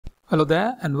Hello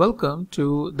there and welcome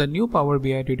to the new Power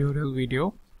BI tutorial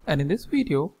video, and in this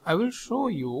video I will show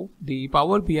you the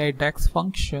Power BI DAX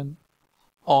function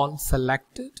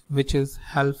AllSelected, which is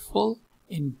helpful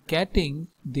in getting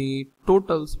the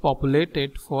totals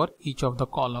populated for each of the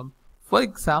column. For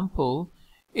example,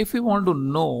 if we want to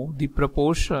know the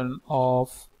proportion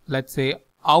of, let's say,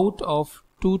 out of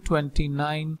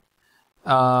 229,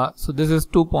 so this is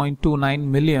 2.29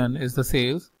 million is the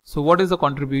sales. So what is the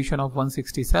contribution of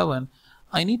 167?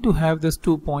 I need to have this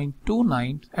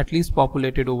 2.29 at least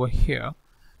populated over here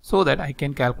so that I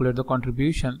can calculate the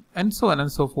contribution, and so on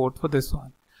and so forth for this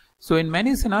one. So in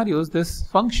many scenarios this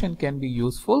function can be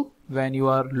useful when you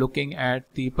are looking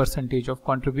at the percentage of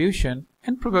contribution,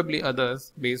 and probably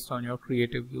others based on your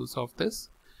creative use of this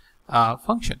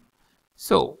function.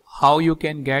 So how you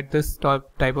can get this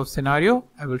type of scenario,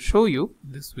 I will show you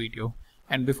in this video.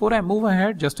 And before I move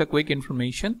ahead, just a quick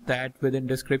information that within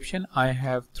description I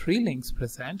have 3 links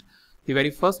present. The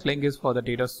very first link is for the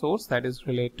data source that is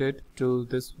related to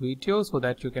this video so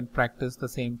that you can practice the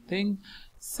same thing.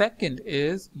 Second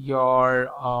is your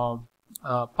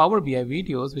Power BI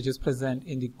videos, which is present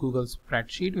in the Google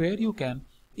spreadsheet, where you can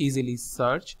easily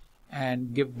search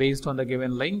and give based on the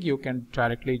given link you can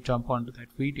directly jump onto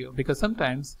that video, because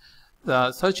sometimes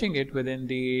searching it within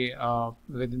the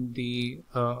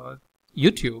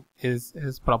YouTube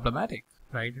is problematic,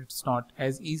 right? It's not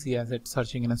as easy as it's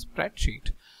searching in a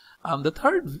spreadsheet. The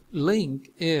third link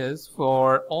is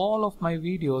for all of my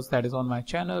videos that is on my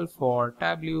channel for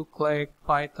Tableau, Click,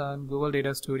 Python, Google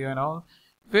Data Studio and all,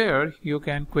 where you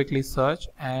can quickly search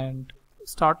and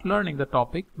start learning the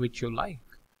topic which you like.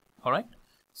 All right.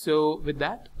 So with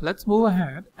that, let's move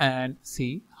ahead and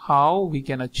see how we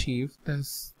can achieve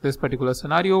this particular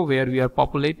scenario where we are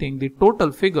populating the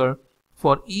total figure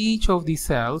for each of the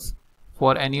cells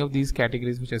for any of these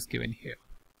categories which is given here.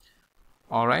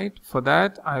 All right, for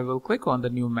that I will click on the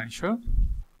new measure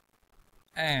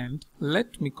and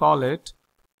let me call it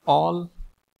all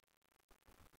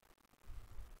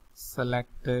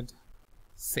selected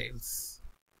sales.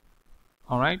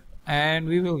 All right, and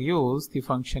we will use the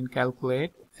function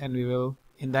calculate, and we will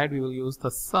use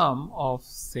the sum of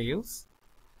sales,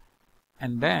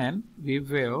 and then we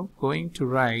will going to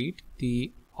write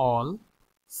the all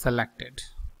selected.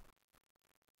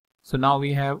 So now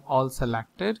we have all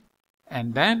selected,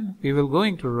 and then we will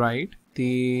going to write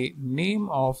the name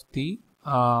of the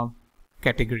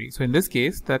category. So in this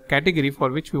case the category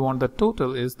for which we want the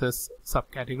total is this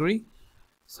subcategory,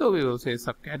 so we will say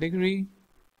subcategory.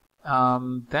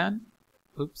 Then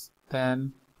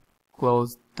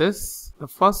close this, the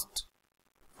first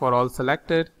for all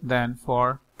selected, then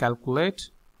for calculate,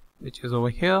 which is over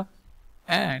here,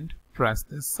 and press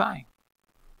this sign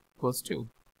equals to.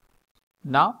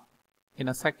 Now in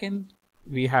a second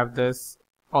we have this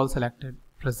all selected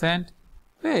present,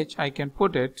 which I can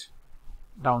put it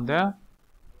down there.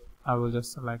 I will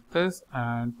just select this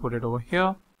and put it over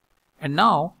here, and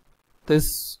now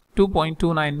this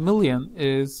 2.29 million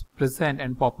is present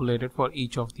and populated for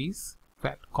each of these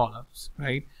columns,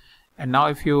 right? And now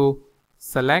if you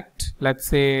select, let's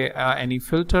say any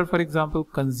filter, for example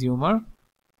consumer,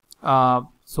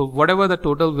 so whatever the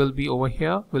total will be over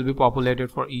here will be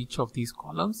populated for each of these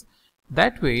columns.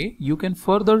 That way you can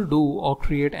further do or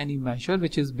create any measure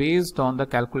which is based on the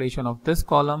calculation of this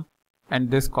column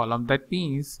and this column. That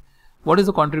means what is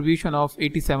the contribution of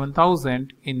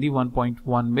 87,000 in the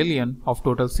 1.1 million of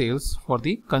total sales for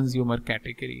the consumer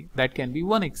category. That can be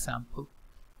one example,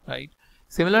 right?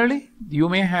 Similarly, you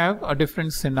may have a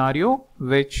different scenario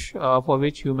which for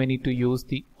which you may need to use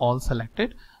the all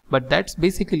selected, but that's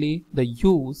basically the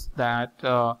use that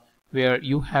where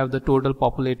you have the total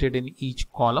populated in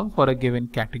each column for a given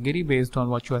category based on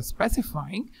what you are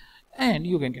specifying, and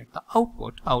you can get the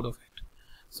output out of it.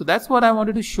 So that's what I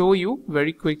wanted to show you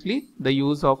very quickly, the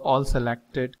use of all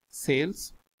selected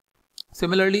sales.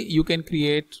 Similarly, you can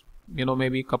create,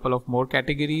 maybe a couple of more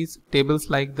categories, tables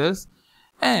like this,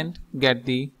 and get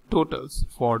the totals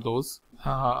for those,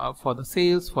 for the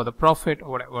sales, for the profit, or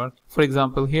whatever. For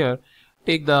example, here,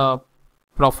 take the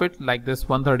profit like this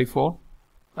 134,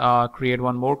 create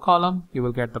one more column, you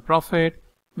will get the profit.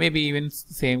 Maybe even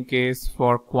same case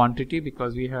for quantity,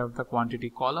 because we have the quantity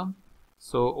column.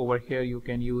 So over here you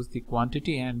can use the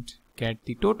quantity and get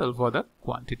the total for the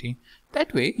quantity.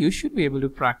 That way you should be able to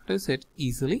practice it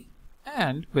easily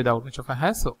and without much of a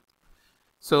hassle.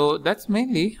 So that's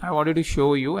mainly I wanted to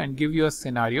show you and give you a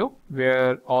scenario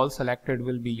where all selected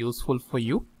will be useful for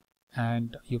you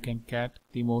and you can get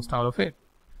the most out of it.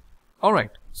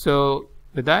 Alright, so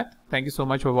with that, thank you so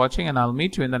much for watching, and I'll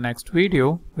meet you in the next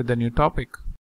video with the new topic.